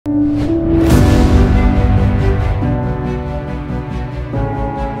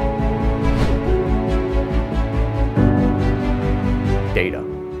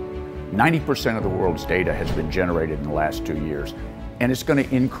90% of the world's data has been generated in the last 2 years, and it's going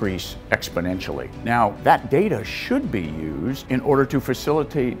to increase exponentially. Now, that data should be used in order to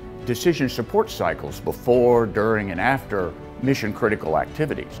facilitate decision support cycles before, during, and after mission-critical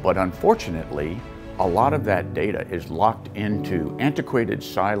activities. But unfortunately, a lot of that data is locked into antiquated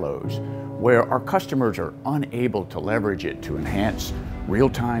silos where our customers are unable to leverage it to enhance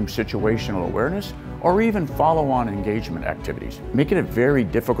real-time situational awareness or even follow-on engagement activities, making it very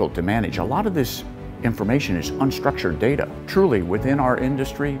difficult to manage. A lot of this information is unstructured data. Truly, within our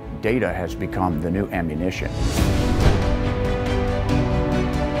industry, data has become the new ammunition.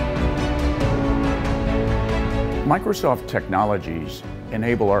 Microsoft technologies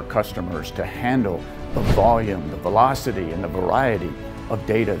enable our customers to handle the volume, the velocity, and the variety of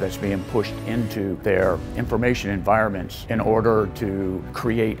data that's being pushed into their information environments in order to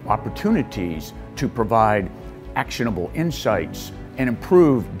create opportunities to provide actionable insights and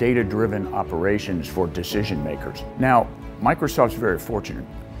improve data-driven operations for decision makers. Now, Microsoft's very fortunate.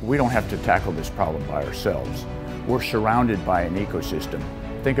 We don't have to tackle this problem by ourselves. We're surrounded by an ecosystem.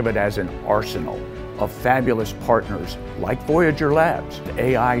 Think of it as an arsenal of fabulous partners like Voyager Labs,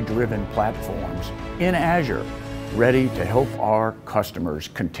 AI-driven platforms in Azure, ready to help our customers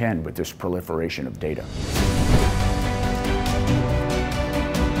contend with this proliferation of data.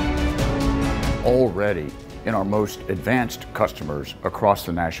 Already, in our most advanced customers across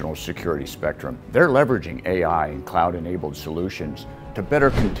the national security spectrum, they're leveraging AI and cloud-enabled solutions to better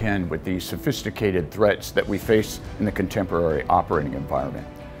contend with these sophisticated threats that we face in the contemporary operating environment.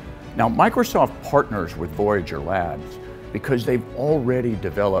 Now, Microsoft partners with Voyager Labs because they've already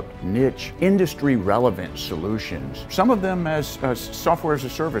developed niche, industry-relevant solutions, some of them as software as a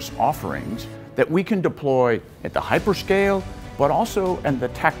service offerings that we can deploy at the hyperscale, but also in the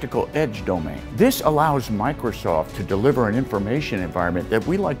tactical edge domain. This allows Microsoft to deliver an information environment that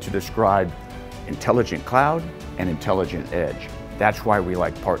we like to describe intelligent cloud and intelligent edge. That's why we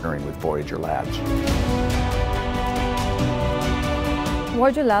like partnering with Voyager Labs.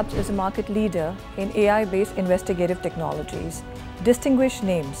 Voyager Labs is a market leader in AI-based investigative technologies. Distinguished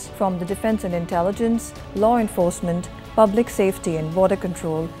names from the defense and intelligence, law enforcement, public safety and border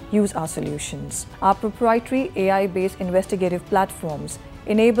control use our solutions. Our proprietary AI-based investigative platforms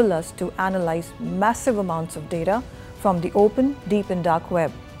enable us to analyze massive amounts of data from the open, deep and dark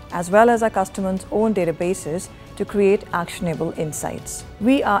web, as well as our customers' own databases to create actionable insights.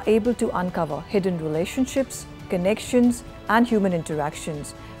 We are able to uncover hidden relationships, connections and human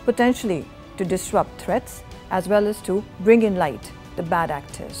interactions, potentially to disrupt threats as well as to bring in light the bad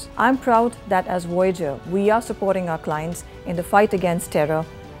actors. I'm proud that as Voyager, we are supporting our clients in the fight against terror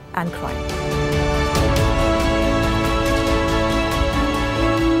and crime.